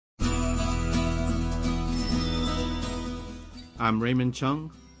I'm Raymond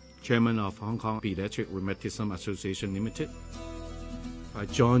Chung, Chairman of Hong Kong Pediatric Rheumatism Association Limited. I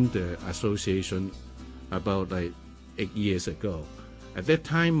joined the association about 8 years ago. At that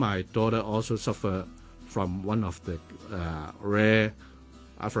time, my daughter also suffered from one of the rare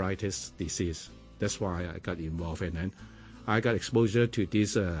arthritis disease. That's why I got involved, and then I got exposure to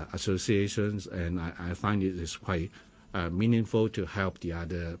these associations, and I find it is quite meaningful to help the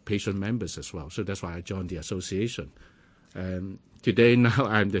other patient members as well. So that's why I joined the association. Today, now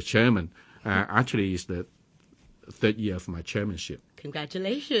I'm the chairman. Actually, it's the third year of my chairmanship.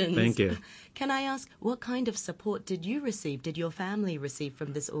 Congratulations. Thank you. Can I ask, what kind of support did you receive, did your family receive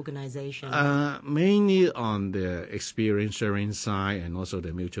from this organization? Mainly on the experience sharing side and also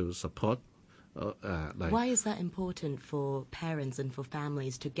the mutual support. Why is that important for parents and for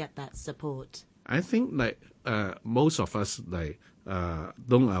families to get that support? I think most of us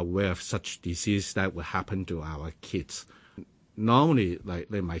don't aware of such disease that will happen to our kids. Normally,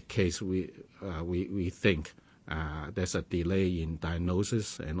 in my case, we think there's a delay in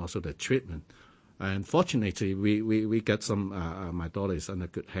diagnosis and also the treatment. And fortunately, we get some. My daughter is under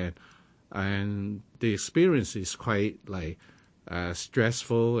good hand, and the experience is quite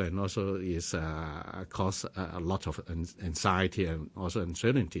stressful, and also is cause a lot of anxiety and also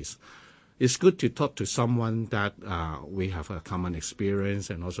uncertainties. It's good to talk to someone that we have a common experience,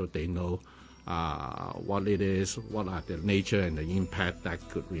 and also they know what it is, what are the nature and the impact that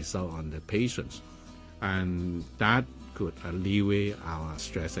could result on the patients, and that could alleviate our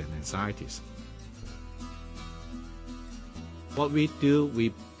stress and anxieties. What we do, we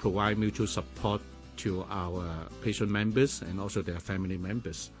provide mutual support to our patient members and also their family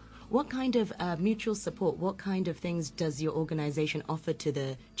members. What kind of mutual support, what kind of things does your organization offer to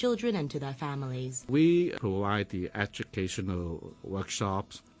the children and to their families? We provide the educational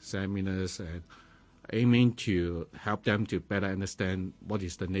workshops, seminars, and aiming to help them to better understand what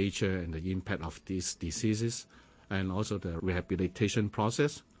is the nature and the impact of these diseases, and also the rehabilitation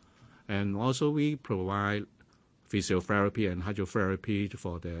process. And also we provide physiotherapy and hydrotherapy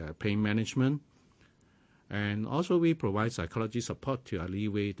for the pain management. And also we provide psychology support to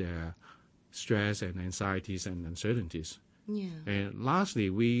alleviate their stress and anxieties and uncertainties. Yeah. And lastly,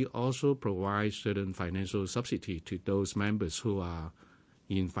 we also provide certain financial subsidy to those members who are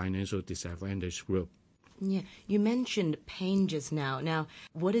in financial disadvantaged group. Yeah. You mentioned pain just now. Now,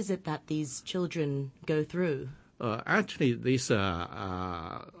 what is it that these children go through? Actually, this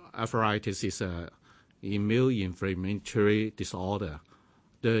arthritis is an immune inflammatory disorder.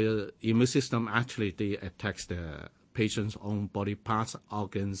 The immune system actually attacks the patient's own body parts,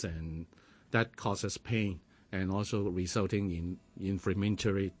 organs, and that causes pain and also resulting in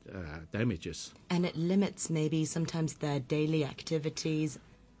inflammatory damages. And it limits maybe sometimes their daily activities.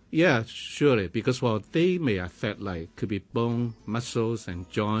 Yeah, surely, because they may affect could be bone, muscles, and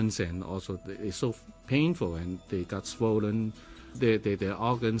joints, and also it's so painful, and they got swollen. Their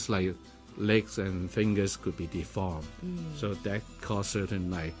organs like legs and fingers could be deformed. So that causes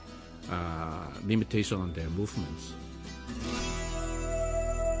certain limitation on their movements.